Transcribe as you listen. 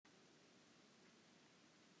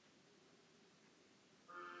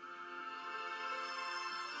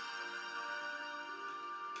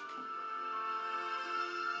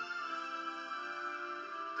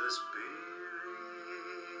Spirit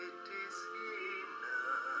is in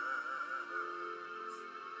us,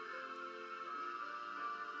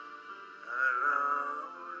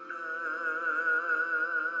 around us,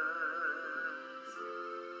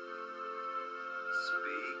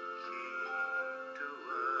 speaking to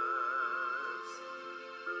us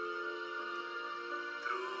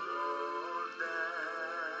through all that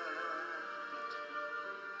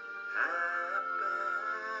happened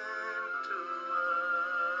to us.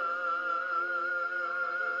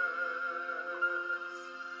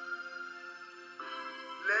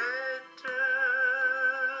 Let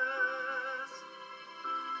us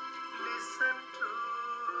listen to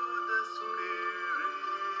the Spirit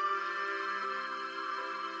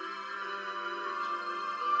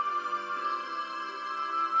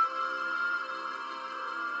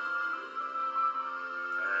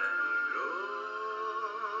and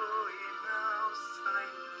grow in our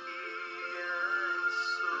psyche and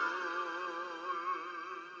soul.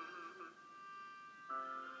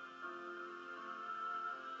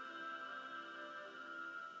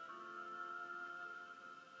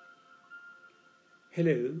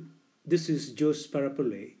 Hello, this is Jose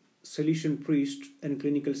Parapule, solution priest and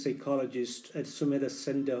clinical psychologist at Sumedha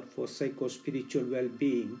Center for Psycho-Spiritual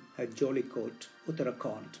Well-Being at Jollycote,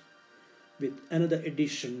 Uttarakhand, with another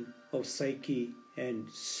edition of Psyche and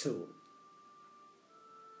Soul.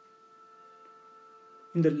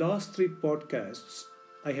 In the last 3 podcasts,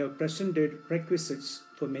 I have presented requisites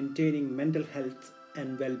for maintaining mental health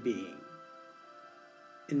and well-being.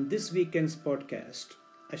 In this weekend's podcast,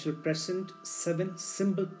 I shall present 7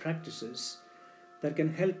 simple practices that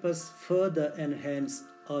can help us further enhance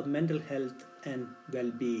our mental health and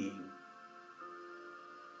well-being.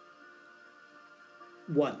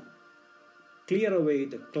 1. Clear away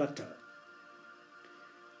the clutter.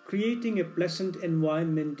 Creating a pleasant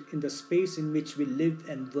environment in the space in which we live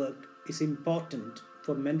and work is important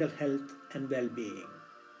for mental health and well-being.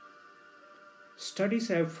 Studies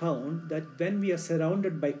have found that when we are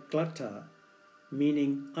surrounded by clutter,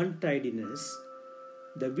 meaning untidiness,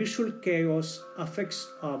 the visual chaos affects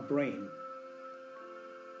our brain.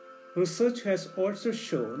 Research has also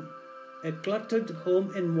shown a cluttered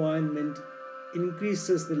home environment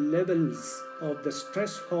increases the levels of the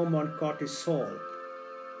stress hormone cortisol,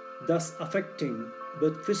 thus affecting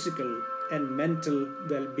both physical and mental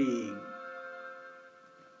well-being.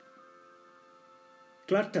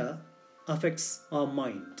 Clutter affects our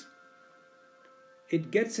mind. It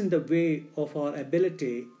gets in the way of our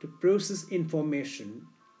ability to process information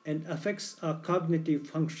and affects our cognitive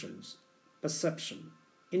functions, perception,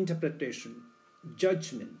 interpretation,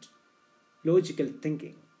 judgment, logical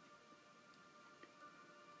thinking.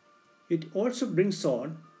 It also brings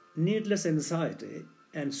on needless anxiety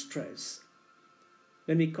and stress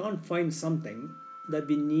when we can't find something that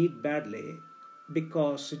we need badly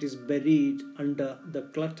because it is buried under the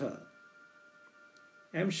clutter.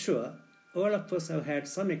 I'm sure all of us have had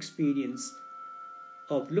some experience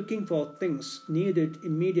of looking for things needed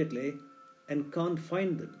immediately and can't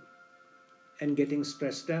find them and getting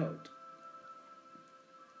stressed out.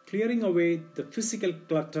 Clearing away the physical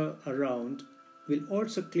clutter around will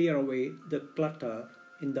also clear away the clutter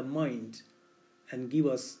in the mind and give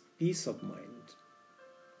us peace of mind.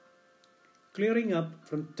 Clearing up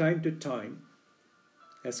from time to time,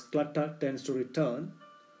 as clutter tends to return,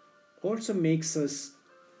 also makes us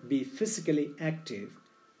be physically active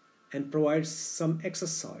and provides some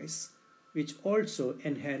exercise which also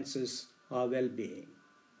enhances our well-being.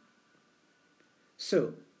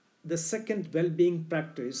 So, the second well-being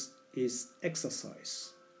practice is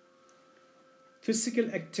exercise. Physical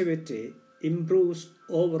activity improves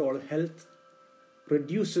overall health,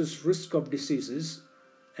 reduces risk of diseases,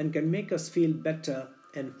 and can make us feel better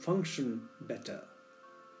and function better.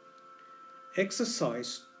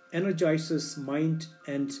 Exercise energizes mind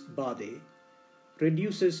and body,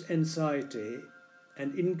 reduces anxiety,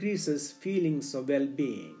 and increases feelings of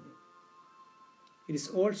well-being. It is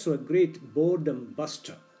also a great boredom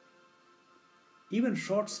buster. Even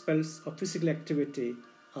short spells of physical activity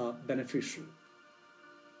are beneficial.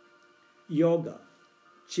 Yoga,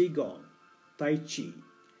 Qigong, Tai Chi,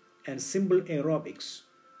 and simple aerobics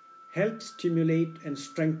help stimulate and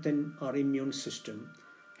strengthen our immune system,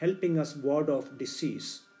 helping us ward off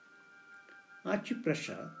disease.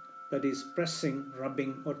 Acupressure, that is pressing,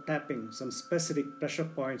 rubbing or tapping some specific pressure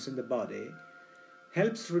points in the body,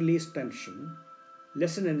 helps release tension,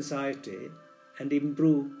 lessen anxiety, and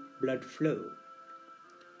improve blood flow.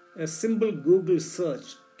 A simple Google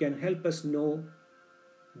search can help us know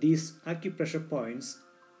these acupressure points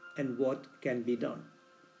and what can be done.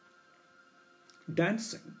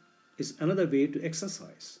 Dancing is another way to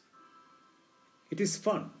exercise. It is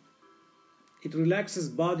fun. It relaxes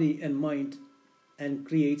body and mind and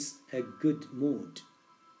creates a good mood.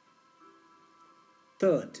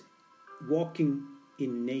 Third, walking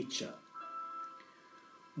in nature.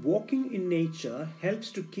 Walking in nature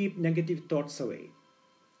helps to keep negative thoughts away.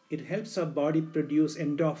 It helps our body produce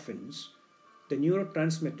endorphins, the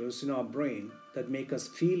neurotransmitters in our brain that make us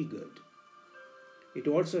feel good. It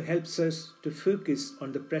also helps us to focus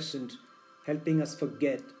on the present, helping us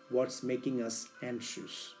forget what's making us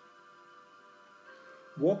anxious.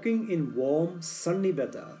 Walking in warm, sunny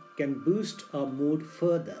weather can boost our mood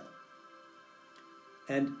further.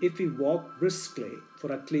 And if we walk briskly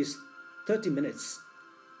for at least 30 minutes,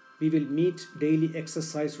 we will meet daily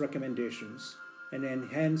exercise recommendations and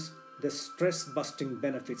enhance the stress-busting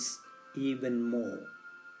benefits even more.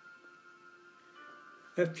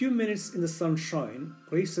 A few minutes in the sunshine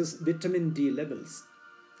raises vitamin D levels,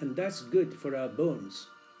 and that's good for our bones,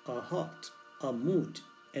 our heart, our mood,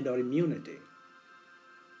 and our immunity.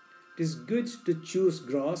 It is good to choose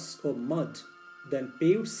grass or mud than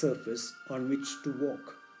paved surface on which to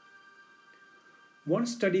walk. One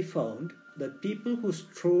study found that people who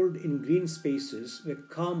strolled in green spaces were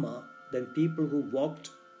calmer than people who walked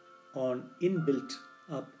on inbuilt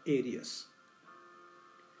up areas.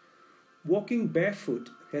 Walking barefoot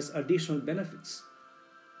has additional benefits.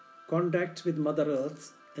 Contact with Mother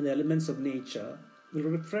Earth and elements of nature will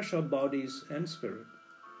refresh our bodies and spirit.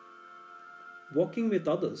 Walking with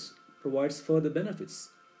others provides further benefits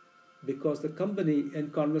because the company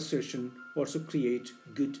and conversation also create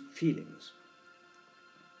good feelings.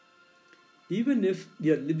 Even if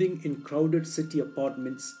we are living in crowded city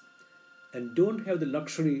apartments and don't have the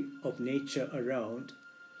luxury of nature around,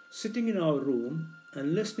 sitting in our room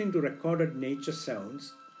and listening to recorded nature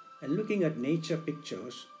sounds and looking at nature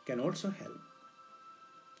pictures can also help.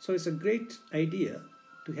 So it's a great idea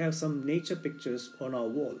to have some nature pictures on our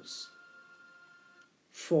walls.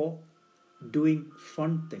 4. Doing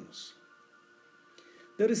fun things.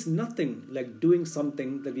 There is nothing like doing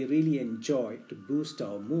something that we really enjoy to boost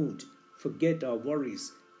our mood, forget our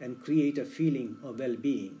worries, and create a feeling of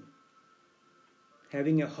well-being.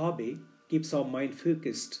 Having a hobby keeps our mind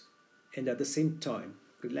focused and at the same time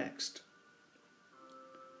relaxed.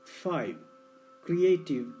 5.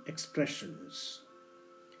 Creative expressions.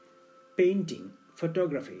 Painting,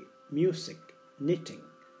 photography, music, knitting,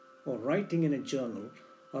 or writing in a journal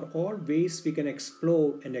are all ways we can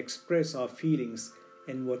explore and express our feelings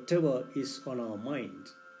and whatever is on our mind.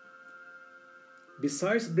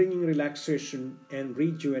 Besides bringing relaxation and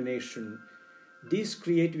rejuvenation, these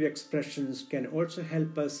creative expressions can also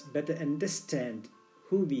help us better understand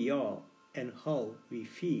who we are and how we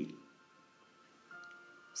feel.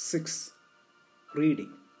 6.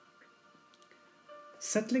 Reading.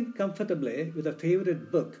 Settling comfortably with a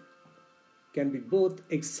favorite book can be both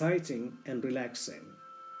exciting and relaxing.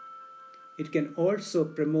 It can also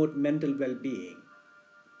promote mental well-being.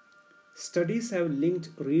 Studies have linked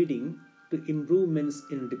reading to improvements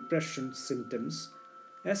in depression symptoms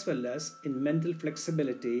as well as in mental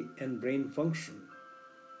flexibility and brain function.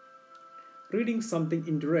 Reading something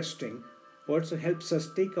interesting also helps us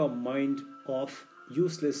take our mind off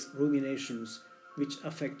useless ruminations which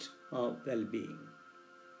affect our well-being.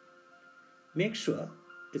 Make sure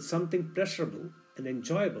it's something pleasurable and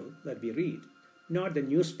enjoyable that we read, not the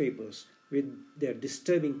newspapers with their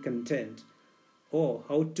disturbing content or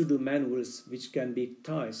how-to-do manuals which can be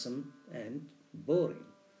tiresome and boring.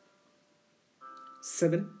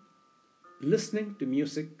 7. Listening to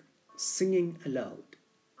music, singing aloud.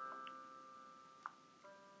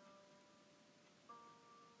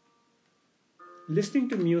 Listening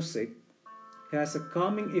to music has a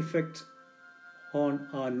calming effect on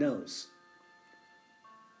our nerves.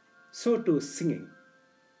 So too singing.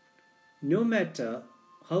 No matter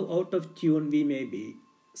how out of tune we may be,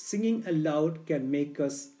 singing aloud can make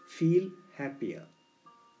us feel happier.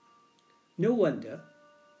 No wonder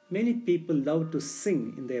many people love to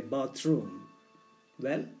sing in their bathroom.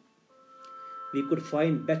 Well, we could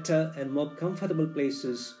find better and more comfortable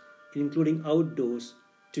places, including outdoors,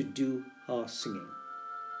 to do our singing.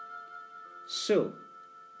 So,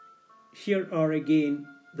 here are again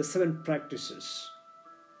the 7 practices.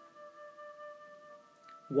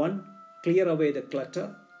 1. Clear away the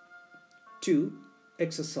clutter. 2.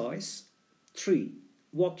 Exercise. 3.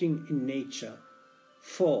 Walking in nature.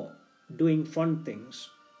 4. Doing fun things.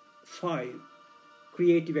 5.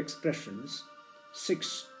 Creative expressions.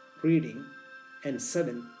 6. Reading. And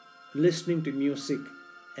 7. Listening to music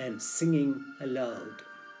and singing aloud.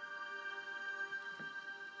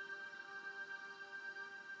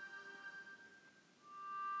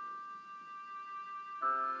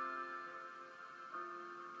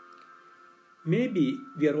 Maybe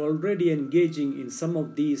we are already engaging in some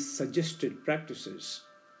of these suggested practices.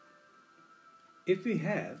 If we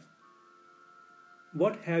have,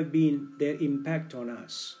 what have been their impact on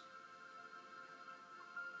us?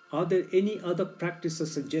 Are there any other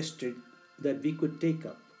practices suggested that we could take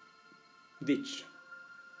up? Which?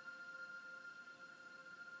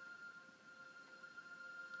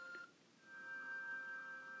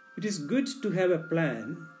 It is good to have a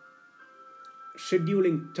plan,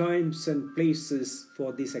 scheduling times and places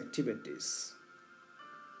for these activities.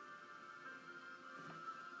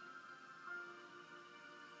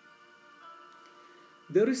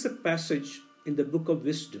 There is a passage in the Book of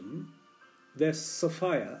Wisdom where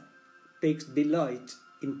Sophia takes delight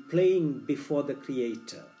in playing before the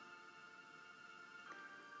Creator.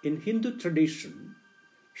 In Hindu tradition,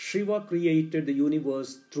 Shiva created the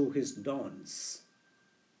universe through his dance.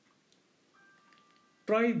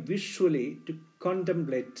 Try visually to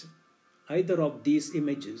contemplate either of these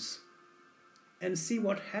images and see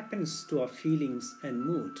what happens to our feelings and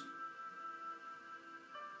mood.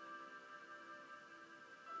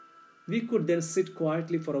 We could then sit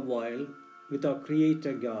quietly for a while with our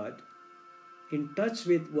Creator God, in touch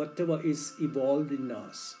with whatever is evolved in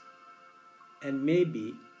us, and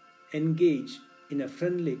maybe engage in a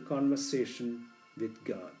friendly conversation with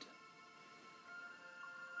God.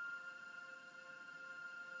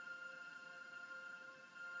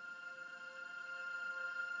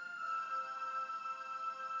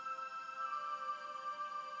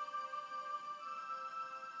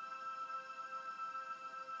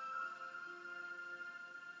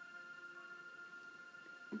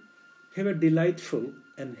 Have a delightful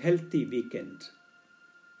and healthy weekend.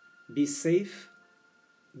 Be safe,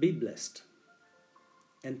 be blessed,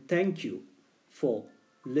 and thank you for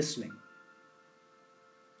listening.